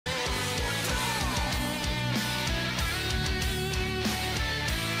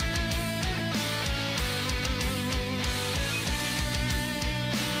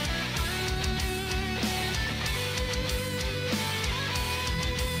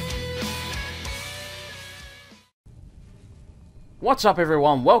What's up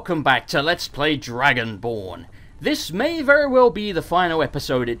everyone, welcome back to Let's Play Dragonborn. This may very well be the final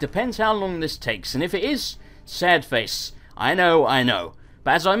episode, it depends how long this takes, and if it is, sad face. I know.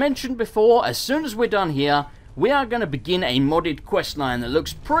 But as I mentioned before, as soon as we're done here, we are going to begin a modded questline that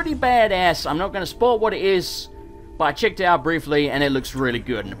looks pretty badass. I'm not going to spoil what it is, but I checked it out briefly and it looks really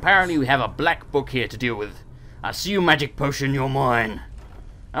good. And apparently we have a black book here to deal with. I see you, magic potion, you're mine.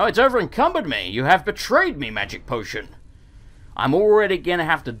 Oh, it's over-encumbered me. You have betrayed me, magic potion. I'm already gonna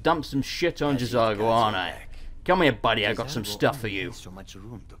have to dump some shit on Jazago, aren't I? Come here, buddy, I got some stuff for you. So much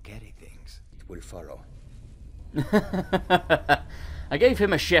room to carry things. It will follow. I gave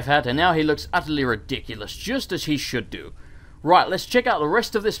him a chef hat and now he looks utterly ridiculous, just as he should do. Right, let's check out the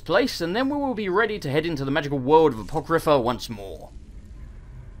rest of this place and then we will be ready to head into the magical world of Apocrypha once more.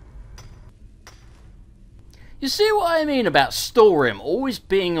 You see what I mean about Skyrim always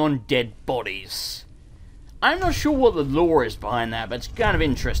being on dead bodies? I'm not sure what the lore is behind that, but it's kind of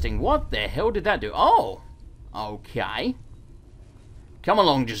interesting. What the hell did that do? Oh! Okay. Come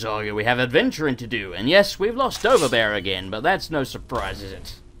along, Jazago, we have adventuring to do. And yes, we've lost Dovahbear again, but that's no surprise, is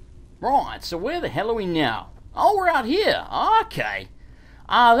it? Right, so where the hell are we now? Oh, we're out here. Okay.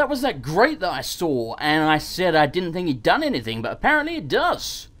 That was that grate that I saw, and I said I didn't think he'd done anything, but apparently it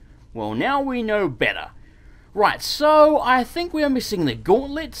does. Well, now we know better. Right, so I think we are missing the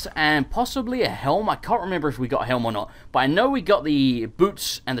gauntlets and possibly a helm. I can't remember if we got a helm or not, but I know we got the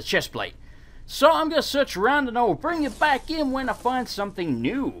boots and the chest plate. So I'm going to search around and I'll bring you back in when I find something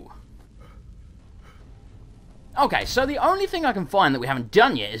new. Okay, so the only thing I can find that we haven't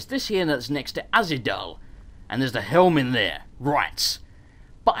done yet is this here that's next to Azidul. And there's the helm in there. Right.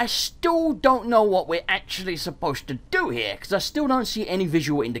 But I still don't know what we're actually supposed to do here, because I still don't see any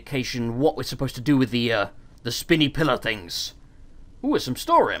visual indication what we're supposed to do with the spinny pillar things. Ooh, some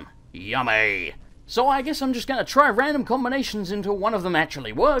storeroom. Yummy. So I guess I'm just going to try random combinations until one of them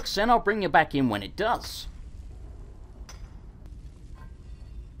actually works, and I'll bring you back in when it does.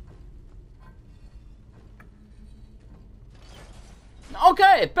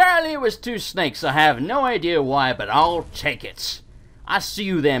 Okay, apparently it was two snakes. I have no idea why, but I'll take it. I see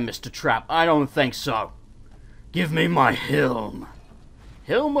you there, Mr. Trap. I don't think so. Give me my helm.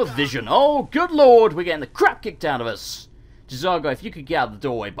 Helm of Vision. Oh, good lord, we're getting the crap kicked out of us. Jazago, if you could get out the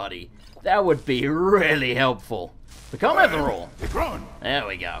doorway, buddy, that would be really helpful. Become Overhaul. There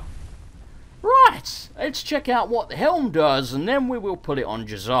we go. Right, let's check out what the helm does, and then we will put it on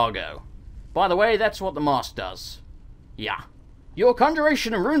Jazago. By the way, that's what the mask does. Yeah. Your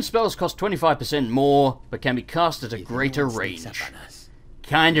conjuration and rune spells cost 25% more, but can be cast at a greater range.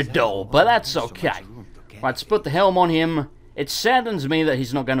 Kinda dull, but that's okay. Right, let's put the helm on him. It saddens me that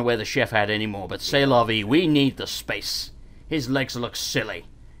he's not going to wear the chef hat anymore, but c'est la vie, we need the space. His legs look silly.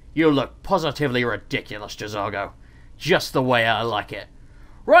 You look positively ridiculous, Jazago. Just the way I like it.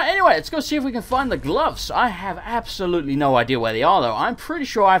 Right, anyway, let's go see if we can find the gloves. I have absolutely no idea where they are, though. I'm pretty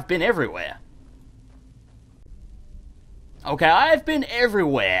sure I've been everywhere. Okay, I've been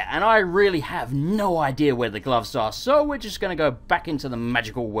everywhere, and I really have no idea where the gloves are, so we're just going to go back into the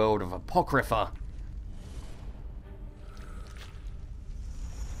magical world of Apocrypha.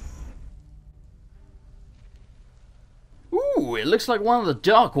 Ooh, it looks like one of the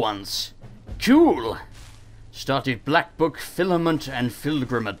dark ones. Cool. Started Black Book, Filament, and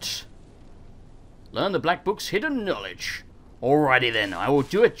Pilgrimage. Learn the Black Book's hidden knowledge. Alrighty then, I will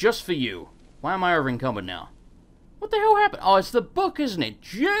do it just for you. Why am I over encumbered now? What the hell happened? Oh, it's the book, isn't it?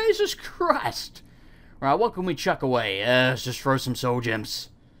 Jesus Christ. Right, what can we chuck away? Let's just throw some soul gems.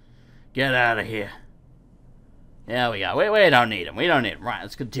 Get out of here. There we go. We don't need them. We don't need them. Right,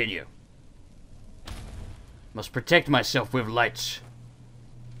 let's continue. Must protect myself with lights.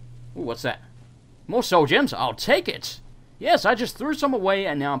 Ooh, what's that? More soul gems? I'll take it. Yes, I just threw some away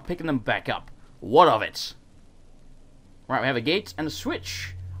and now I'm picking them back up. What of it? Right, we have a gate and a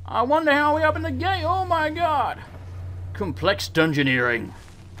switch. I wonder how we open the gate. Oh my god. Complex dungeoneering.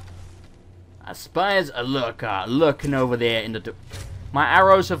 I spies a lurker lurking over there in the... My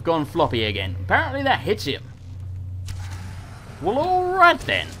arrows have gone floppy again. Apparently that hits him. Well, alright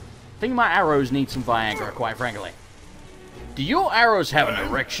then. I think my arrows need some Viagra, quite frankly. Do your arrows have an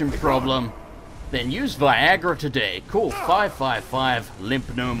erection problem? Then use Viagra today. Call 555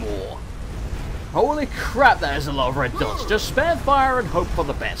 Limp No More. Holy crap, that is a lot of red dots. Just spam fire and hope for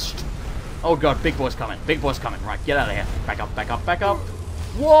the best. Oh god, big boy's coming. Big boy's coming. Right, get out of here. Back up, back up, back up.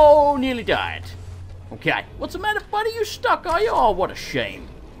 Whoa, nearly died. Okay, what's the matter, buddy? You stuck, are you? Oh, what a shame.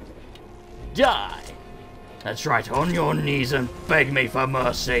 Die. That's right, on your knees and beg me for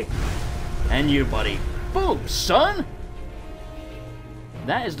mercy. And you, buddy. Boom, son!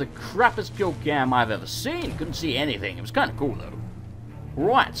 That is the crappiest kill cam I've ever seen. Couldn't see anything. It was kind of cool, though.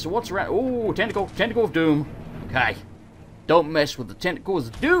 Right, so what's around? Oh, tentacle of doom. Okay. Don't mess with the tentacles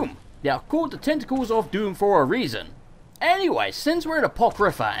of doom. They are called the tentacles of doom for a reason. Anyway, since we're in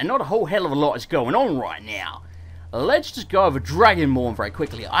Apocrypha and not a whole hell of a lot is going on right now, let's just go over Dragonborn very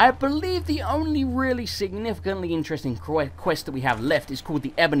quickly. I believe the only really significantly interesting quest that we have left is called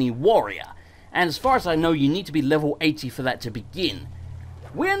the Ebony Warrior. And as far as I know, you need to be level 80 for that to begin.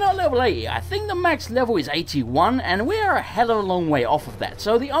 We're not level 80. I think the max level is 81, and we're a hell of a long way off of that.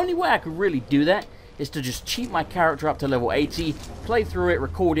 So the only way I could really do that is to just cheat my character up to level 80, play through it,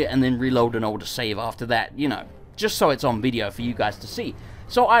 record it, and then reload an older save after that, you know, just so it's on video for you guys to see.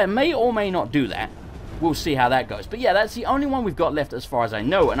 So I may or may not do that. We'll see how that goes. But yeah, that's the only one we've got left as far as I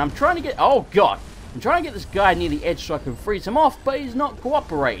know, and I'm trying to get, oh god, I'm trying to get this guy near the edge so I can freeze him off, but he's not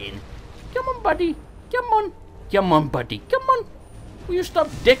cooperating. Come on, buddy. Come on. Come on, buddy. Come on. Will you stop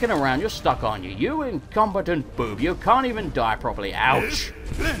dicking around? You're stuck on you. You incompetent boob. You can't even die properly. Ouch.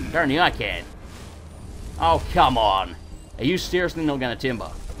 Apparently I can. Oh, come on. Are you seriously not going to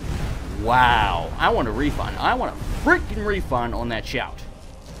timber? Wow. I want a refund. I want a freaking refund on that shout.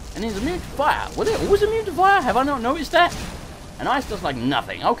 And he's immune to fire. Were they always immune to fire? Have I not noticed that? And ice does like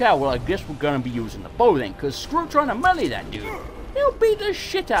nothing. Okay, well, I guess we're going to be using the bow then, because screw trying to melee that dude. He'll beat the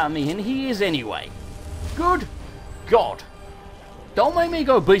shit out of me, and he is anyway. Good God. Don't make me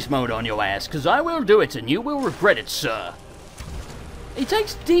go beast mode on your ass, because I will do it, and you will regret it, sir. He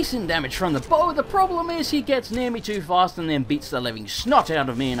takes decent damage from the bow. The problem is he gets near me too fast and then beats the living snot out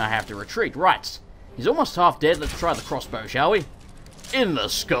of me, and I have to retreat. Right. He's almost half dead. Let's try the crossbow, shall we? In the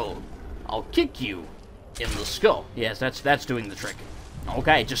skull. I'll kick you in the skull. Yes, that's doing the trick.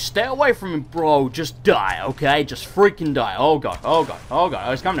 Okay, just stay away from him, bro. Just die, okay? Just freaking die. Oh, God. Oh, God. Oh, God.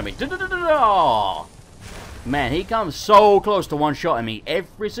 Oh, he's coming to me. Oh. Man, he comes so close to one-shotting me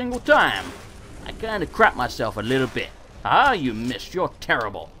every single time. I kind of crap myself a little bit. Ah, you missed. You're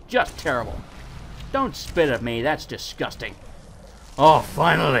terrible. Just terrible. Don't spit at me. That's disgusting. Oh,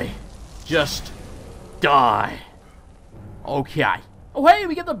 finally. Just die. Okay. Oh, hey,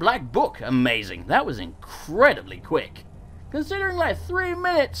 we get the black book. Amazing. That was incredibly quick. Considering like 3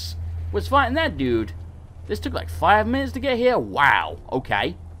 minutes was fighting that dude. This took like 5 minutes to get here. Wow.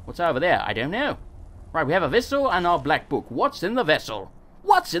 Okay. What's over there? I don't know. Right, we have a vessel and our black book. What's in the vessel?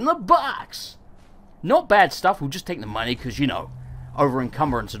 What's in the box? Not bad stuff. We'll just take the money because, you know, over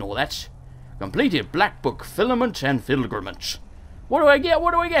encumbrance and all that. Completed black book, filament and pilgrimage. What do I get?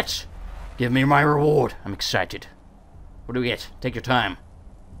 What do I get? Give me my reward. I'm excited. What do we get? Take your time.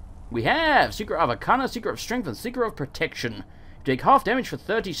 We have Secret of Arcana, Secret of Strength, and Secret of Protection. You take half damage for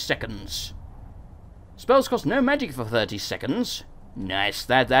 30 seconds. Spells cost no magic for 30 seconds. Nice,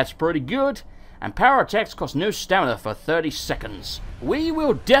 that's pretty good. And power attacks cost no stamina for 30 seconds. We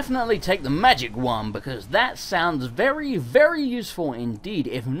will definitely take the magic one, because that sounds very, very useful indeed,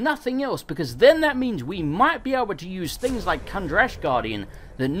 if nothing else, because then that means we might be able to use things like Conjure Guardian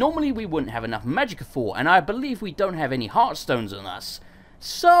that normally we wouldn't have enough magic for, and I believe we don't have any Heartstones on us.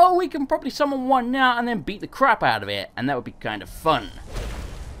 So we can probably summon one now and then beat the crap out of it, and that would be kind of fun.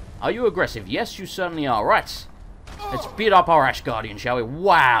 Are you aggressive? Yes, you certainly are. Right. Let's beat up our Ash Guardian, shall we?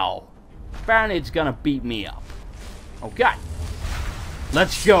 Wow. Apparently it's gonna beat me up. Okay.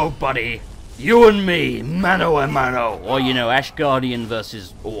 Let's go, buddy. You and me, mano a mano. Or, you know, Ash Guardian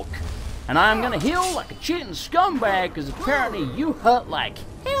versus Orc. And I'm gonna heal like a cheating scumbag, because apparently you hurt like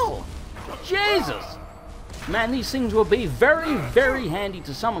hell. Jesus. Man, these things will be very, very handy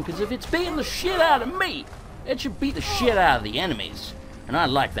to summon, because if it's beating the shit out of me, it should beat the shit out of the enemies. And I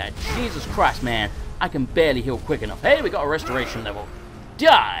like that. Jesus Christ, man. I can barely heal quick enough. Hey, we got a restoration level.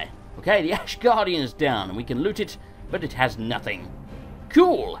 Die. Okay, the Ash Guardian is down, and we can loot it, but it has nothing.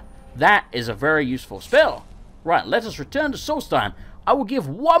 Cool. That is a very useful spell. Right, let us return to Solstheim. I will give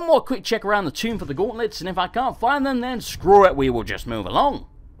one more quick check around the tomb for the gauntlets, and if I can't find them, then screw it, we will just move along.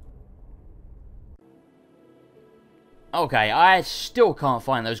 Okay, I still can't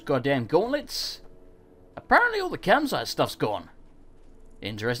find those goddamn gauntlets. Apparently all the campsite stuff's gone.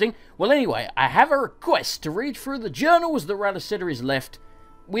 Interesting. Well, anyway, I have a request to read through the journals that Radiceta is left.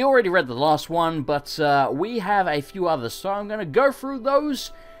 We already read the last one, but we have a few others, so I'm going to go through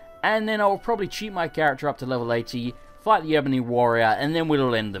those, and then I'll probably cheat my character up to level 80, fight the Ebony Warrior, and then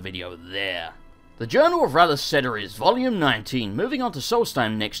we'll end the video there. The Journal of Radiceta is Volume 19. Moving on to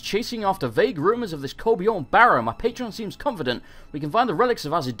Solstheim next, chasing after vague rumours of this Colbjorn Barrow. My patron seems confident we can find the relics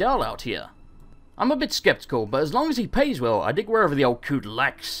of Azidal out here. I'm a bit skeptical, but as long as he pays well, I dig wherever the old coot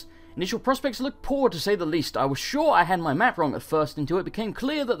lacks. Initial prospects look poor, to say the least. I was sure I had my map wrong at first until it became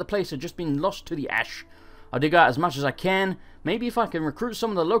clear that the place had just been lost to the ash. I'll dig out as much as I can. Maybe if I can recruit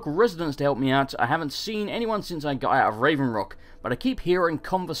some of the local residents to help me out. I haven't seen anyone since I got out of Raven Rock, but I keep hearing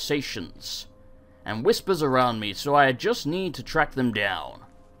conversations and whispers around me, so I just need to track them down.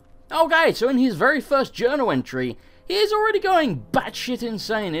 Okay, so in his very first journal entry, he is already going batshit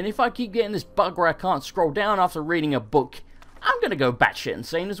insane, and if I keep getting this bug where I can't scroll down after reading a book, I'm gonna go batshit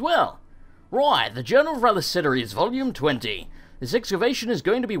insane as well. Right, the Journal of Rather Series, Volume 20. This excavation is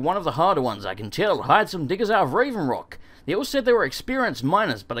going to be one of the harder ones, I can tell. Hired some diggers out of Raven Rock. They all said they were experienced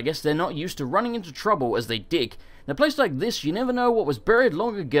miners, but I guess they're not used to running into trouble as they dig. In a place like this, you never know what was buried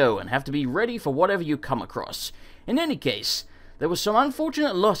long ago, and have to be ready for whatever you come across. In any case, there were some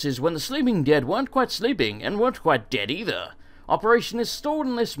unfortunate losses when the sleeping dead weren't quite sleeping, and weren't quite dead either. Operation is stalled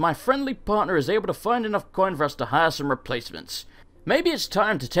unless my friendly partner is able to find enough coin for us to hire some replacements. Maybe it's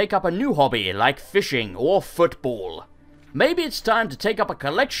time to take up a new hobby, like fishing or football. Maybe it's time to take up a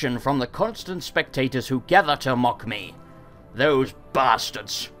collection from the constant spectators who gather to mock me. Those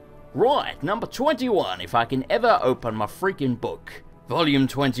bastards. Right, number 21, if I can ever open my freaking book. Volume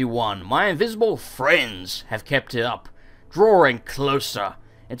 21, my invisible friends have kept it up, drawing closer.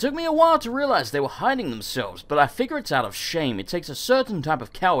 It took me a while to realize they were hiding themselves, but I figure it's out of shame. It takes a certain type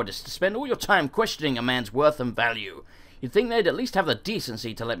of cowardice to spend all your time questioning a man's worth and value. You'd think they'd at least have the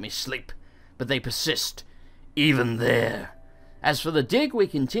decency to let me sleep, but they persist, even there. As for the dig, we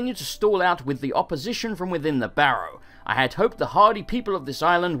continue to stall out with the opposition from within the barrow. I had hoped the hardy people of this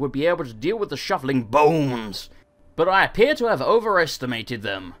island would be able to deal with the shuffling bones, but I appear to have overestimated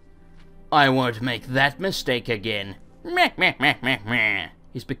them. I won't make that mistake again. Meh, meh, meh, meh, meh.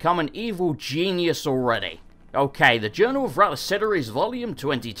 He's become an evil genius already. Okay, the Journal of Rather Series, Volume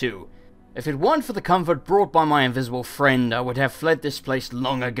 22. If it weren't for the comfort brought by my invisible friend, I would have fled this place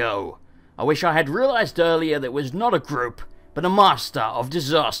long ago. I wish I had realized earlier that it was not a group, but a master of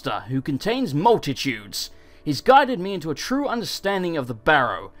disaster who contains multitudes. He's guided me into a true understanding of the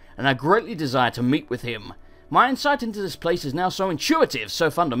barrow, and I greatly desire to meet with him. My insight into this place is now so intuitive,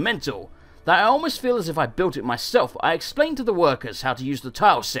 so fundamental, that I almost feel as if I built it myself. I explained to the workers how to use the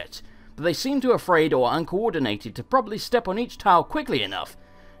tile set, but they seem too afraid or uncoordinated to probably step on each tile quickly enough.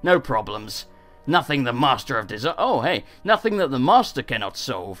 No problems. Nothing the master of nothing that the master cannot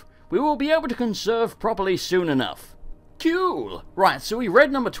solve. We will be able to conserve properly soon enough. Cool! Right, so we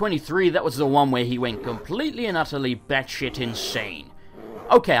read number 23, that was the one where he went completely and utterly batshit insane.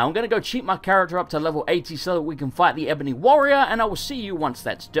 Okay, I'm gonna go cheat my character up to level 80 so that we can fight the Ebony Warrior, and I will see you once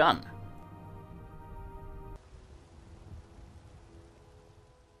that's done.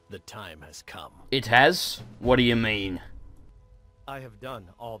 The time has come. It has? What do you mean? I have done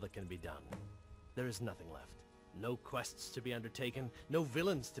all that can be done. There is nothing left. No quests to be undertaken, no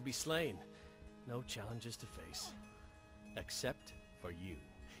villains to be slain, no challenges to face. Except for you.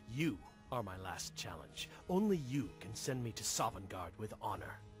 You are my last challenge. Only you can send me to Sovngarde with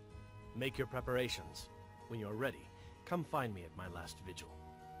honor. Make your preparations. When you're ready, come find me at my last vigil.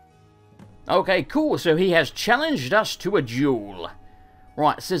 Okay, cool, so he has challenged us to a duel.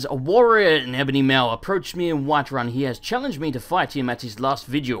 Right, it says, a warrior in Ebony Mail approached me in Whiterun. He has challenged me to fight him at his last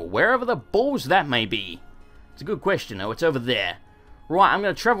vigil, wherever the balls that may be. It's a good question, though. It's over there. Right, I'm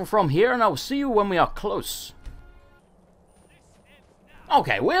going to travel from here, and I will see you when we are close.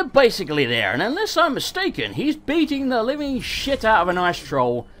 Okay, we're basically there, and unless I'm mistaken, he's beating the living shit out of an ice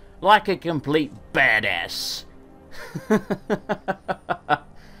troll like a complete badass.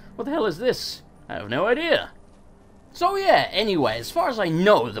 What the hell is this? I have no idea. So yeah, anyway, as far as I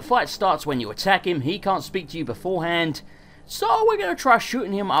know, the fight starts when you attack him. He can't speak to you beforehand. So we're going to try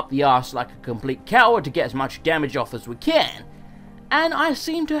shooting him up the arse like a complete coward to get as much damage off as we can. And I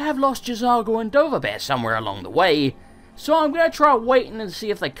seem to have lost Jazago and Dovahbear somewhere along the way. So I'm going to try waiting and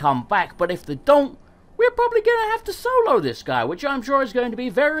see if they come back. But if they don't, we're probably going to have to solo this guy, which I'm sure is going to be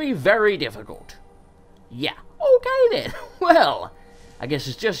very, very difficult. Yeah, okay then. Well, I guess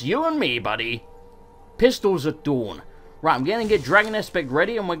it's just you and me, buddy. Pistols at dawn. Right, I'm going to get Dragon Aspect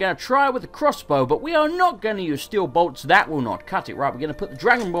ready, and we're going to try with the crossbow, but we are not going to use steel bolts. That will not cut it. Right, we're going to put the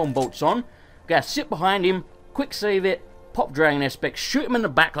Dragonborn bolts on. We're going to sit behind him, quick save it, pop Dragon Aspect, shoot him in the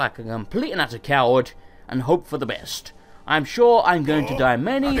back like a complete and utter coward, and hope for the best. I'm sure I'm going to die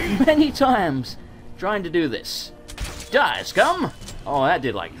many, many times trying to do this. Die, scum! Oh, that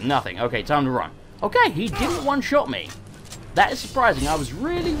did like nothing. Okay, time to run. Okay, he didn't one-shot me. That is surprising. I was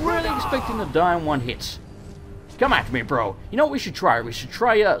really, really expecting to die in one hit. Come at me, bro. You know what we should try? We should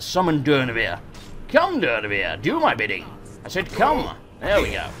try summon Dovahbear. Come, Dovahbear. Do my bidding. I said come. There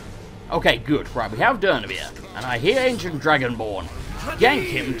we go. Okay, good. Right, we have Dovahbear. And I hear Ancient Dragonborn. Gank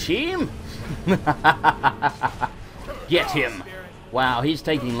him, team. Get him. Wow, he's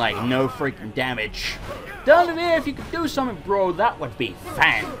taking, like, no freaking damage. Dovahbear, if you could do something, bro, that would be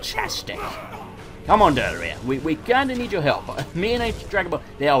fantastic. Come on, Dovahbear. We kinda need your help. Me and Dragonborn.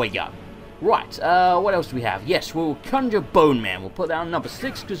 There we go. Right, what else do we have? Yes, we'll conjure Bone Man. We'll put that on number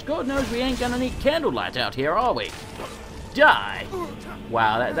 6, because God knows we ain't gonna need candlelight out here, are we? Die!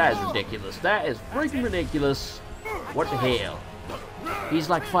 Wow, that is ridiculous. That is freaking ridiculous. What the hell? He's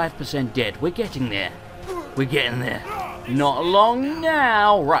like 5% dead. We're getting there. We're getting there. Not long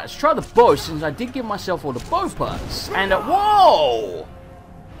now. Right, let's try the bow, since I did give myself all the bow parts. And, whoa!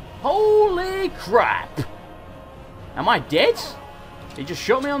 Holy crap! Am I dead? He just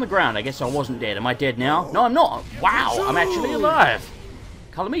shot me on the ground. I guess I wasn't dead. Am I dead now? No, I'm not. Wow, I'm actually alive.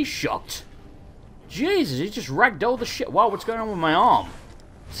 Color me shocked. Jesus, he just ragdolled the shit. Wow, what's going on with my arm?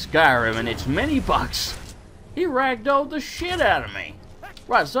 Skyrim and its many bugs. He ragdolled the shit out of me.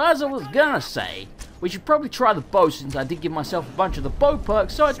 Right, so as I was gonna say, we should probably try the bow, since I did give myself a bunch of the bow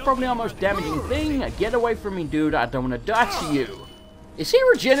perks, so it's probably our most damaging thing. Get away from me, dude. I don't want to die to you. Is he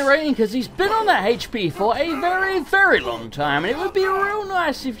regenerating? Because he's been on that HP for a very, very long time, and it would be real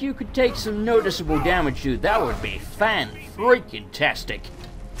nice if you could take some noticeable damage, dude. That would be fan-freaking-tastic.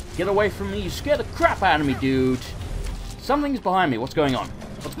 Get away from me. You scare the crap out of me, dude. Something's behind me. What's going on?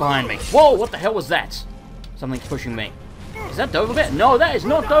 What's behind me? Whoa, what the hell was that? Something's pushing me. Is that Dovahbear? No, that is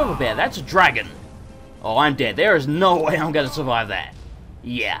not Dovahbear. That's a dragon. Oh, I'm dead. There is no way I'm going to survive that.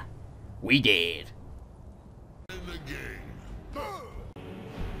 Yeah, we did.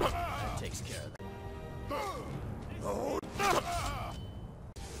 Takes care of that.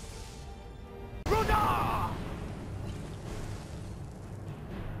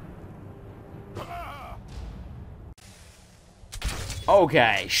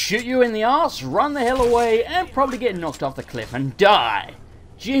 Okay, shoot you in the arse, run the hell away, and probably get knocked off the cliff and die.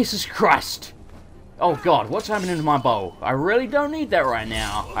 Jesus Christ. Oh god, what's happening to my bow? I really don't need that right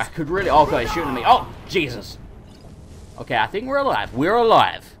now. I could really... Okay, he's shooting at me. Oh, Jesus. Okay, I think we're alive. We're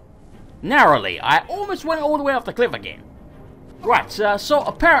alive. Narrowly. I almost went all the way off the cliff again. Right, so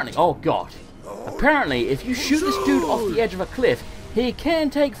apparently... Oh god. Apparently, if you shoot this dude off the edge of a cliff, he can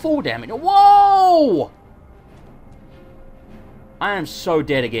take full damage. Whoa! I am so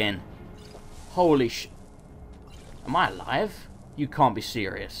dead again. Holy sh... Am I alive? You can't be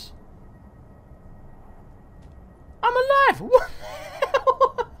serious. I'm alive! What the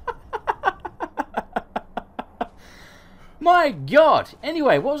hell? My god!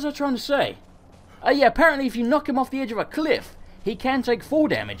 Anyway, what was I trying to say? Yeah, apparently if you knock him off the edge of a cliff, he can take full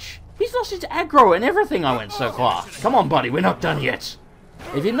damage. He's lost his aggro and everything I went so far. Come on, buddy, we're not done yet.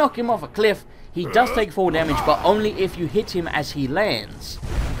 If you knock him off a cliff, he does take full damage, but only if you hit him as he lands.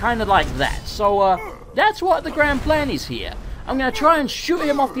 Kind of like that. So, that's what the grand plan is here. I'm going to try and shoot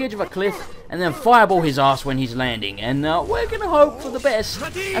him off the edge of a cliff, and then fireball his ass when he's landing. And we're going to hope for the best,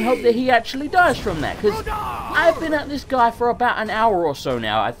 and hope that he actually dies from that. Because I've been at this guy for about an hour or so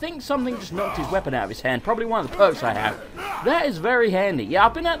now. I think something just knocked his weapon out of his hand. Probably one of the perks I have. That is very handy. Yeah,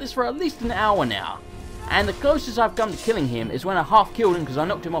 I've been at this for at least an hour now. And the closest I've come to killing him is when I half killed him because I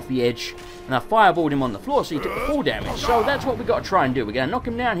knocked him off the edge. And I fireballed him on the floor so he took the full damage. So that's what we got to try and do. We're going to knock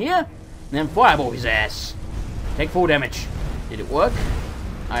him down here, and then fireball his ass. Take full damage. Did it work?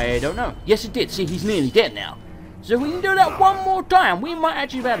 I don't know. Yes, it did. See, he's nearly dead now. So if we can do that one more time, we might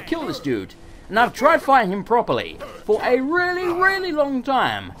actually be able to kill this dude. And I've tried fighting him properly for a really, really long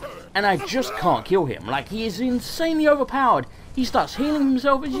time. And I just can't kill him. Like, he is insanely overpowered. He starts healing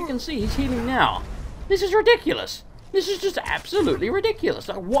himself. As you can see, he's healing now. This is ridiculous. This is just absolutely ridiculous.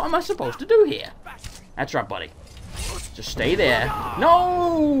 Like, what am I supposed to do here? That's right, buddy. Just stay there.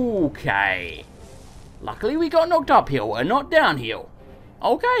 No! Okay. Luckily, we got knocked uphill and not downhill.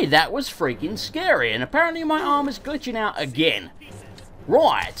 Okay, that was freaking scary. And apparently, my arm is glitching out again.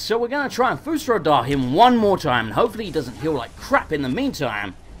 Right, so we're going to try and Fus-Ro-Dah him one more time. And hopefully, he doesn't heal like crap in the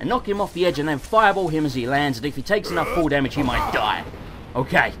meantime. And knock him off the edge and then fireball him as he lands. And if he takes enough full damage, he might die.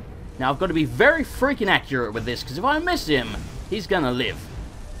 Okay. Now, I've got to be very freaking accurate with this, because if I miss him, he's going to live.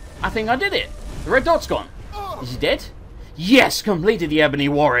 I think I did it. The red dot's gone. Is he dead? Yes, completed the Ebony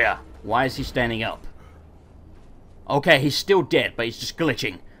Warrior. Why is he standing up? Okay, he's still dead, but he's just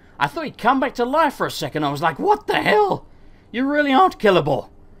glitching. I thought he'd come back to life for a second. I was like, what the hell? You really aren't killable.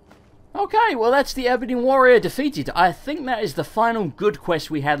 Okay, well, that's the Ebony Warrior defeated. I think that is the final good quest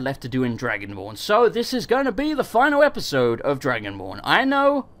we had left to do in Dragonborn. So, this is going to be the final episode of Dragonborn. I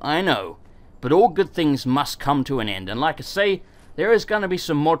know. But all good things must come to an end. And like I say, there is going to be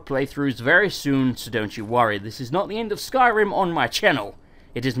some mod playthroughs very soon, so don't you worry. This is not the end of Skyrim on my channel.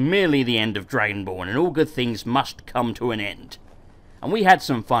 It is merely the end of Dragonborn, and all good things must come to an end. And we had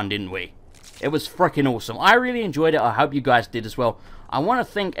some fun, didn't we? It was freaking awesome. I really enjoyed it. I hope you guys did as well. I want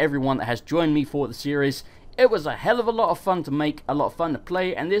to thank everyone that has joined me for the series. It was a hell of a lot of fun to make, a lot of fun to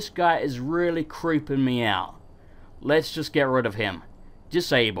play, and this guy is really creeping me out. Let's just get rid of him.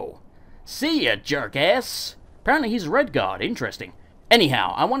 Disable. See ya, jerk-ass. Apparently he's a red guard. Interesting.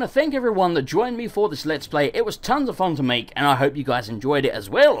 Anyhow, I want to thank everyone that joined me for this Let's Play. It was tons of fun to make, and I hope you guys enjoyed it as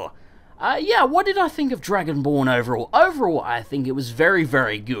well. Yeah, what did I think of Dragonborn overall? Overall, I think it was very,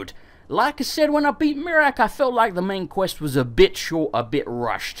 very good. Like I said, when I beat Mirac, I felt like the main quest was a bit short, a bit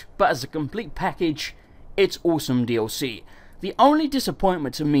rushed. But as a complete package, it's awesome DLC. The only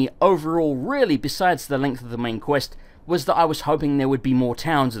disappointment to me overall, really, besides the length of the main quest, was that I was hoping there would be more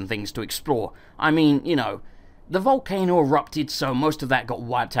towns and things to explore. I mean, you know, the volcano erupted, so most of that got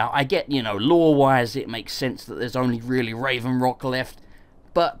wiped out. I get, you know, lore-wise, it makes sense that there's only really Raven Rock left.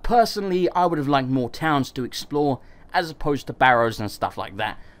 But personally, I would have liked more towns to explore, as opposed to barrows and stuff like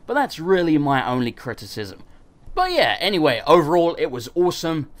that. But that's really my only criticism. But yeah, anyway, overall, it was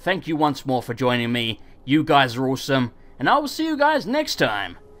awesome. Thank you once more for joining me. You guys are awesome. And I will see you guys next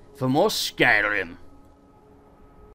time for more Skyrim.